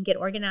that we can get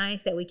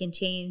organized, that we can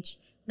change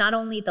not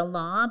only the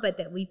law, but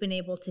that we've been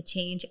able to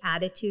change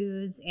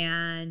attitudes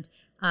and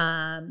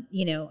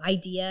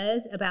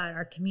ideas about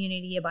our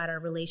community, about our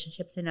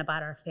relationships, and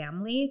about our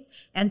families.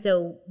 And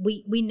so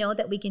we know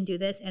that we can do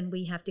this, and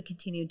we have to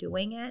continue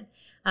doing it.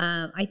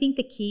 I think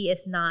the key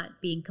is not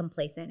being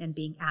complacent and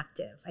being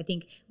active. I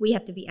think we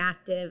have to be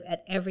active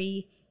at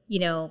every,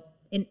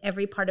 in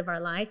every part of our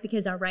life,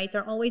 because our rights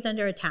are always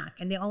under attack,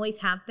 and they always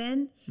have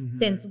been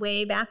since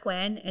way back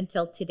when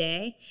until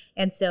today.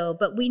 And so,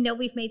 but we know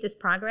we've made this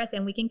progress,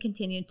 and we can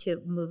continue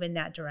to move in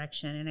that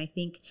direction. And I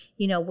think,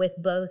 with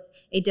both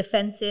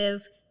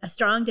a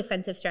strong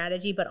defensive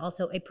strategy, but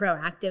also a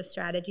proactive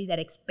strategy that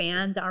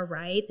expands our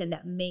rights and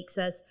that makes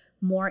us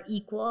more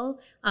equal,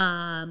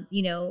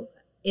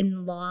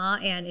 in law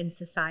and in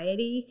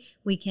society,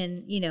 we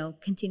can,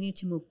 continue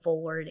to move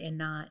forward and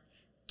not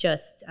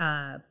just,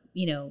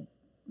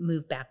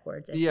 move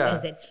backwards as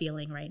it's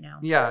feeling right now.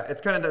 Yeah,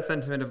 it's kind of that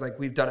sentiment of like,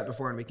 we've done it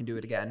before and we can do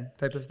it again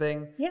type of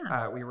thing.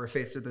 Yeah. We were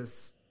faced with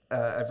this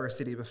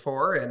adversity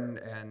before,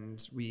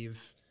 and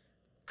we've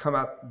come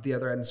out the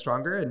other end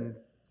stronger. And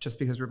just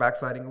because we're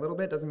backsliding a little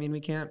bit doesn't mean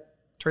we can't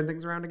turn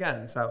things around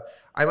again. So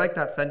I like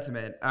that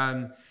sentiment.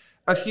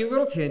 A few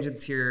little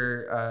tangents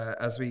here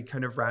as we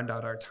kind of round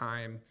out our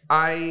time.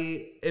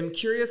 I am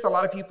curious, a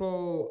lot of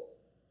people,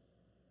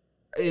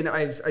 and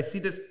I see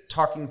this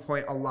talking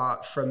point a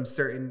lot from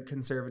certain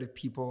conservative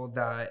people,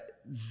 that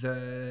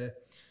the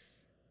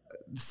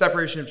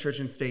separation of church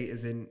and state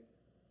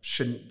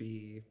shouldn't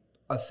be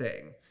a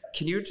thing.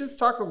 Can you just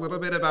talk a little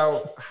bit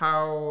about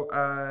how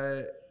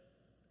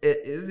it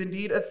is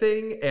indeed a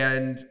thing,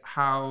 and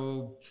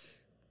how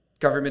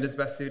government is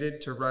best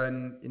suited to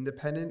run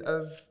independent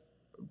of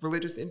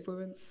religious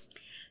influence?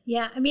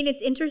 Yeah, I mean,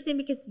 it's interesting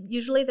because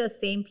usually those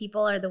same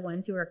people are the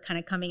ones who are kind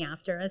of coming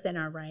after us and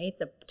our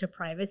rights to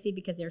privacy,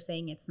 because they're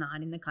saying it's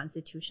not in the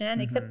Constitution,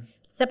 except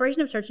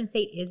separation of church and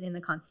state is in the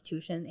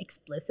Constitution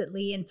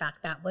explicitly. In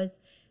fact, that was,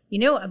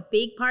 a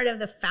big part of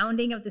the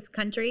founding of this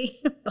country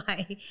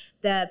by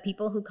the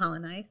people who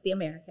colonized the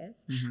Americas,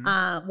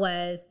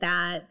 was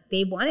that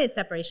they wanted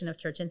separation of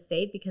church and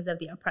state because of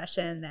the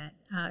oppression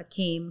that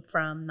came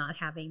from not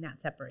having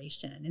that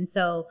separation. And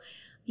so,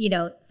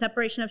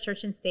 separation of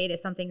church and state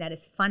is something that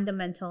is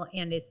fundamental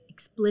and is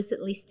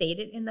explicitly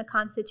stated in the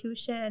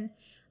Constitution,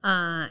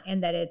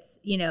 and that it's,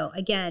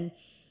 again,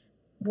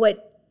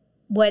 what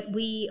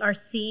we are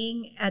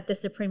seeing at the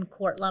Supreme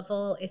Court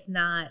level is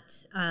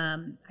not,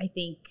 I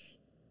think,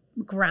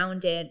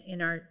 grounded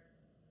in our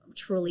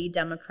truly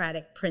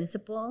democratic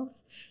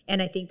principles.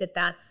 And I think that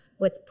that's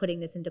what's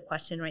putting this into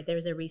question, right? There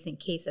was a recent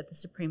case at the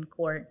Supreme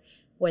Court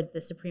where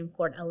the Supreme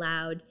Court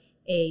allowed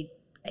a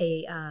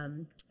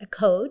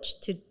coach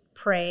to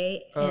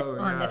pray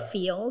on the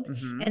field.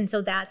 And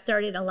so that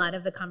started a lot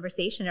of the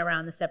conversation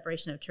around the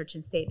separation of church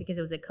and state, because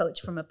it was a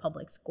coach from a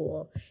public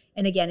school.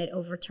 And again, it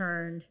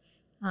overturned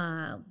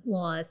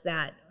laws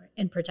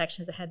and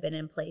protections that had been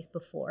in place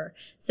before.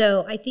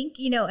 So I think,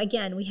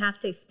 again, we have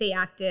to stay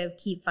active,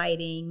 keep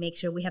fighting, make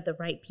sure we have the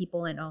right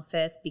people in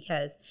office,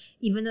 because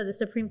even though the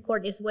Supreme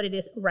Court is what it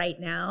is right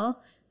now,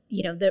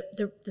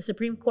 the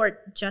Supreme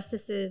Court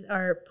justices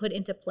are put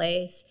into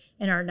place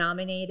and are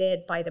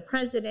nominated by the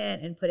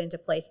president and put into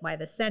place by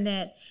the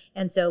Senate.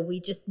 And so we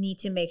just need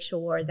to make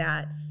sure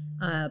that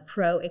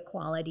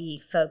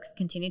pro-equality folks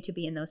continue to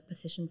be in those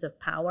positions of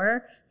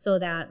power, so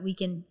that we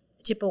can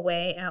chip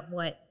away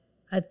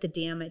at the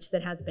damage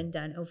that has been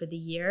done over the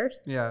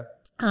years. Yeah.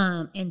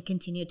 And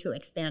continue to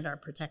expand our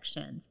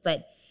protections.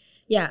 But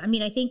yeah, I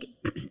mean, I think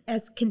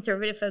as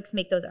conservative folks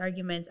make those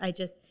arguments, I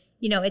just,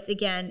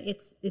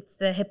 it's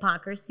the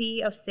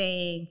hypocrisy of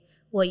saying,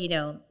 well,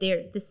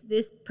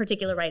 this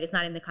particular right is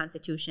not in the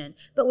Constitution,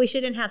 but we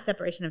shouldn't have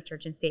separation of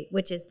church and state,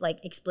 which is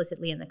like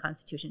explicitly in the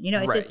Constitution.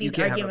 It's just these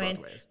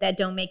arguments that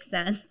don't make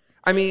sense.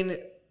 I mean,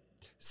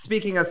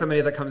 speaking as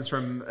somebody that comes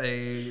from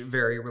a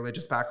very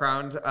religious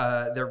background,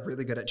 they're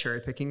really good at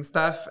cherry picking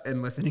stuff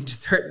and listening to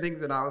certain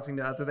things and not listening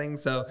to other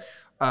things. So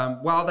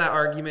while that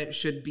argument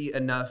should be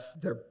enough,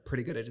 they're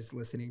pretty good at just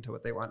listening to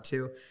what they want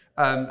to.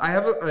 I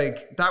have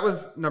that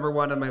was number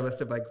one on my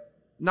list of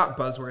not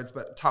buzzwords,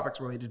 but topics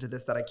related to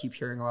this that I keep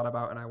hearing a lot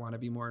about and I want to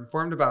be more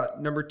informed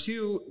about. Number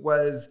two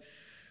was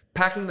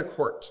packing the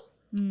court.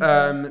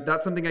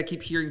 That's something I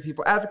keep hearing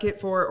people advocate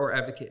for or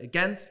advocate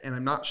against, and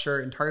I'm not sure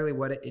entirely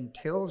what it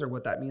entails or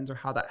what that means or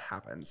how that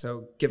happens.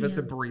 So give us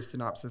a brief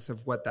synopsis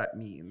of what that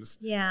means.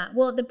 Yeah,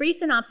 well, the brief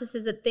synopsis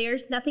is that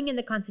there's nothing in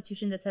the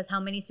Constitution that says how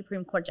many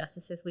Supreme Court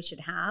justices we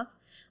should have.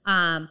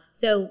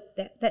 So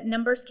that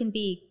numbers can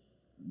be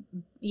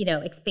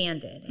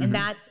expanded. And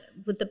that's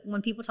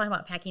when people talk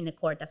about packing the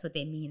court, that's what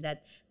they mean,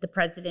 that the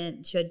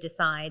president should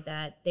decide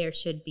that there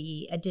should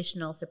be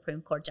additional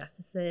Supreme Court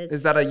justices.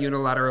 Is that a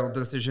unilateral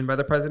decision by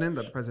the president,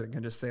 that the president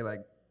can just say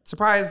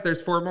surprise,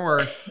 there's 4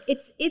 more?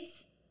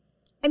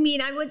 I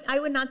mean, I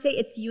would not say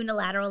it's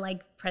unilateral,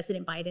 like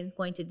President Biden's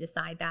going to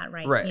decide that,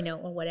 right.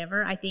 Or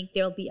whatever. I think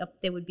there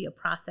would be a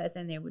process,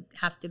 and there would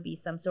have to be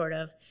some sort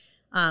of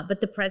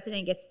but the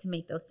president gets to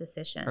make those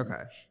decisions.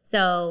 Okay.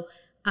 So,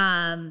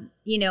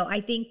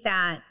 I think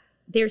that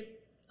there's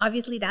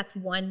obviously that's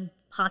one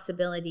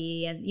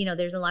possibility. And,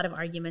 there's a lot of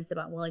arguments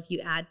about, well, if you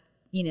add,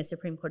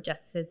 Supreme Court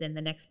justices, then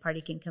the next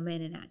party can come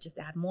in and just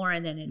add more,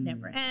 and then it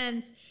never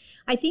ends.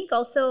 I think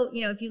also,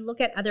 if you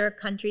look at other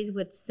countries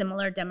with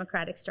similar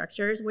democratic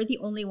structures, we're the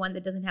only one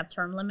that doesn't have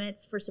term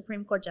limits for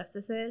Supreme Court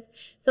justices.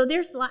 So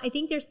I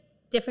think there's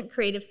different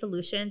creative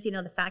solutions.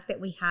 The fact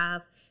that we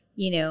have,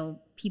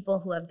 people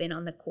who have been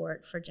on the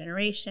court for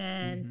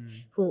generations,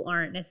 who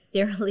aren't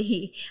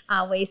necessarily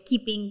always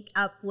keeping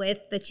up with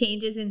the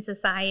changes in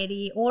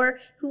society, or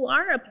who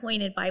are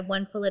appointed by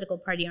one political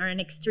party, are an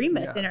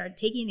extremist and are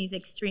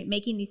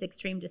making these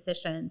extreme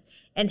decisions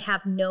and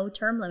have no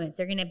term limits.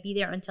 They're going to be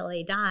there until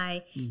they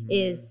die,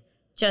 is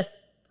just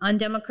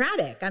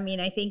undemocratic. I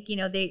mean, I think,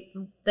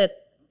 the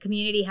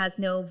community has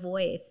no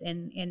voice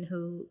in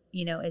who,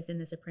 is in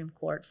the Supreme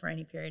Court for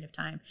any period of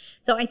time.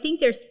 So I think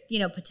there's,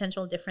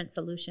 potential different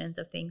solutions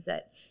of things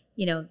that,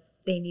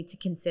 they need to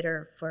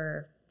consider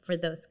for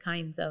those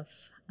kinds of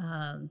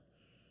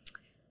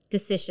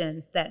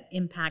decisions that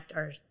impact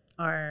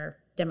our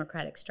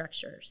democratic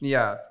structures.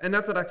 Yeah. And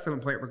that's an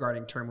excellent point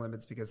regarding term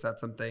limits, because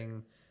that's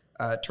something,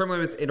 term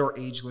limits and/or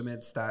age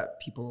limits that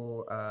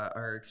people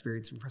are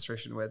experiencing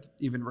frustration with,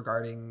 even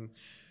regarding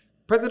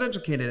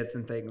presidential candidates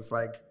and things.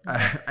 Like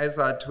I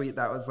saw a tweet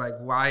that was like,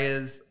 why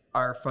is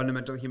our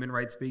fundamental human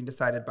rights being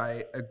decided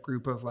by a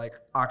group of like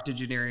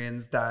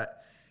octogenarians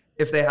that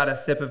if they had a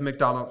sip of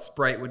McDonald's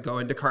Sprite would go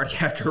into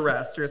cardiac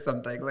arrest or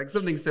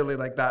something silly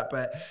like that.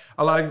 But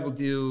a lot of people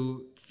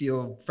do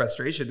feel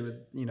frustration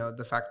with,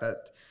 the fact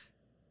that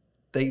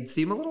they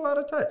seem a little out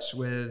of touch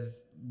with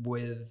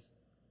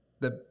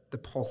the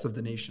pulse of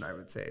the nation, I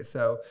would say.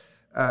 So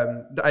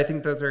I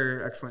think those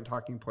are excellent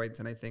talking points.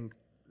 And I think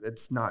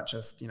it's not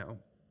just,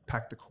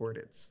 pack the court.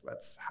 It's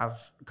let's have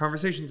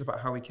conversations about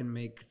how we can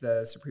make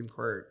the Supreme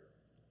Court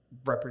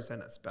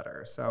represent us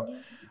better. So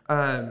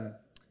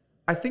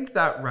I think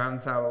that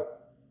rounds out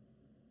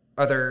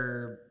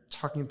other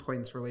talking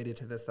points related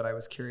to this that I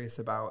was curious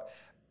about.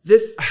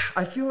 This,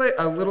 I feel like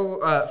a little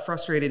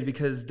frustrated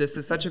because this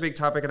is such a big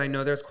topic, and I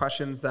know there's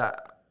questions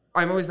that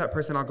I'm always that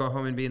person. I'll go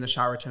home and be in the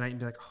shower tonight and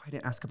be like, oh, I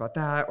didn't ask about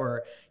that,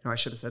 or I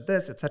should have said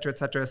this, et cetera, et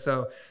cetera.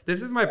 So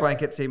this is my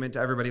blanket statement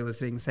to everybody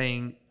listening,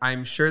 saying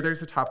I'm sure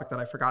there's a topic that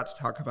I forgot to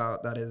talk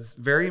about that is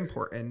very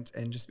important,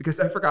 and just because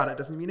I forgot it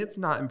doesn't mean it's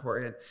not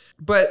important.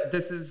 But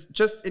this is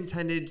just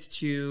intended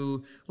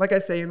to, like I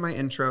say in my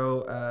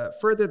intro,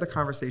 further the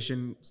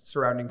conversation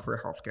surrounding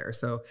queer healthcare.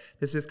 So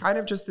this is kind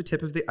of just the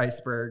tip of the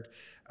iceberg.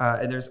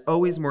 And there's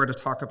always more to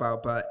talk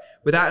about. But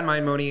with that in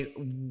mind, Mony,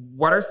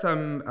 what are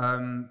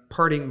some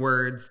parting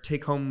words,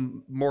 take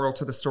home moral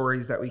to the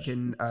stories that we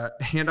can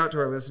hand out to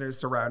our listeners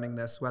surrounding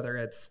this, whether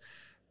it's,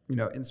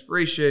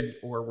 inspiration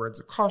or words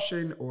of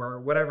caution or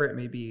whatever it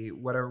may be?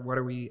 What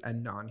are we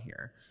end on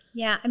here?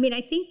 Yeah, I mean, I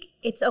think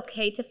it's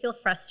okay to feel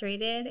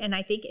frustrated, and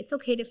I think it's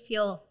okay to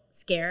feel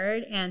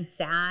scared and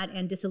sad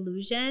and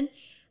disillusioned.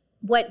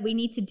 What we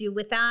need to do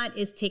with that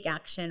is take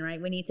action,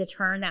 right? We need to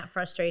turn that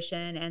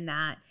frustration and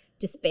that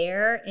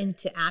despair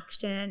into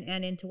action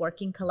and into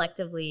working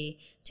collectively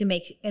to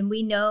make, and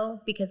we know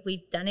because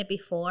we've done it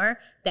before,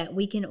 that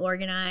we can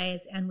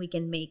organize and we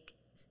can make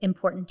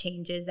important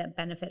changes that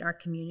benefit our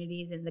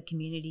communities and the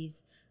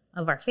communities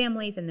of our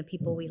families and the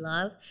people we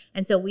love.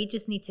 And so we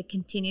just need to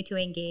continue to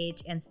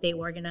engage and stay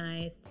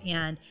organized.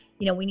 And,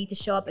 we need to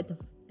show up at the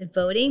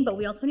voting, but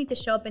we also need to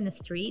show up in the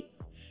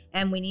streets,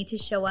 and we need to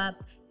show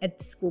up at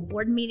the school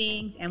board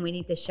meetings, and we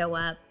need to show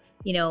up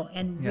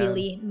and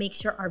really make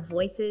sure our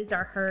voices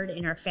are heard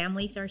and our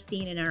families are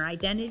seen and our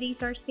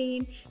identities are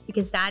seen,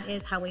 because that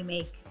is how we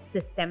make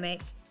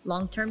systemic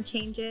long-term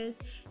changes.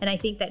 And I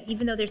think that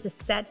even though there's a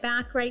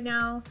setback right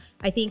now,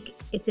 I think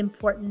it's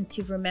important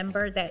to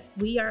remember that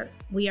we are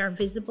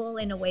visible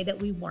in a way that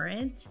we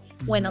weren't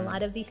when a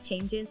lot of these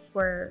changes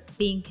were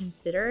being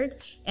considered.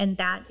 And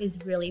that is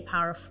really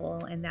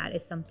powerful. And that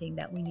is something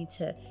that we need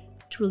to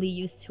truly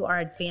use to our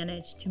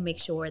advantage to make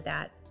sure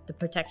that the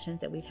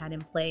protections that we've had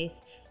in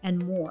place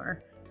and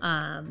more,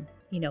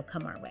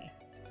 come our way.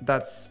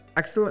 That's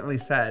excellently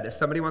said. If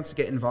somebody wants to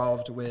get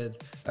involved with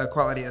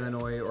Equality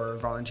Illinois or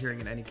volunteering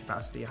in any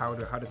capacity, how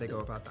do they go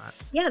about that?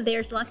 Yeah,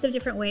 there's lots of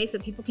different ways,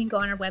 but people can go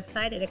on our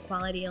website at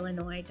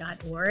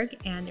equalityillinois.org,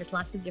 and there's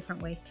lots of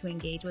different ways to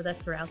engage with us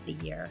throughout the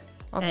year.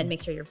 Awesome. And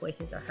make sure your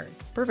voices are heard.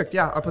 Perfect.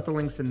 Yeah, I'll put the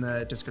links in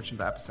the description of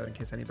the episode in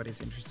case anybody's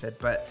interested.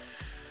 But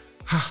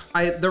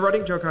the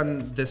running joke on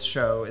this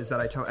show is that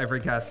I tell every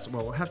guest,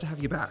 well, we'll have to have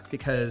you back,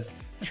 because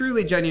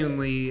truly,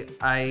 genuinely,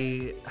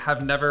 I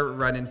have never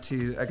run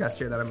into a guest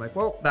here that I'm like,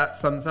 well, that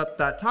sums up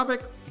that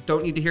topic.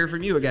 Don't need to hear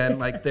from you again.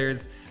 Like,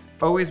 there's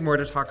always more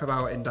to talk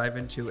about and dive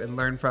into and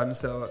learn from.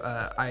 So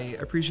I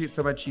appreciate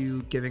so much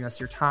you giving us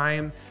your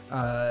time,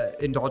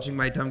 indulging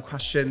my dumb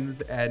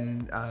questions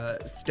and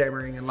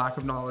stammering and lack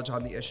of knowledge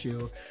on the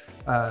issue.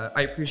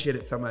 I appreciate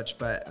it so much.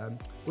 But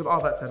with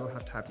all that said, we'll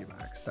have to have you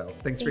back. So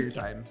thanks for your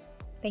time.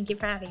 Thank you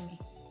for having me.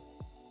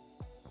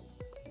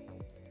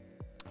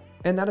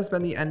 And that has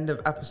been the end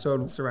of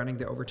episode surrounding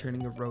the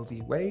overturning of Roe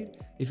v. Wade.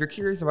 If you're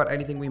curious about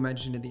anything we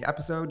mentioned in the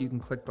episode, you can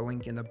click the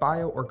link in the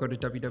bio or go to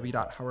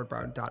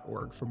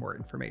www.howardbrown.org for more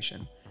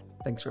information.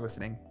 Thanks for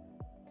listening.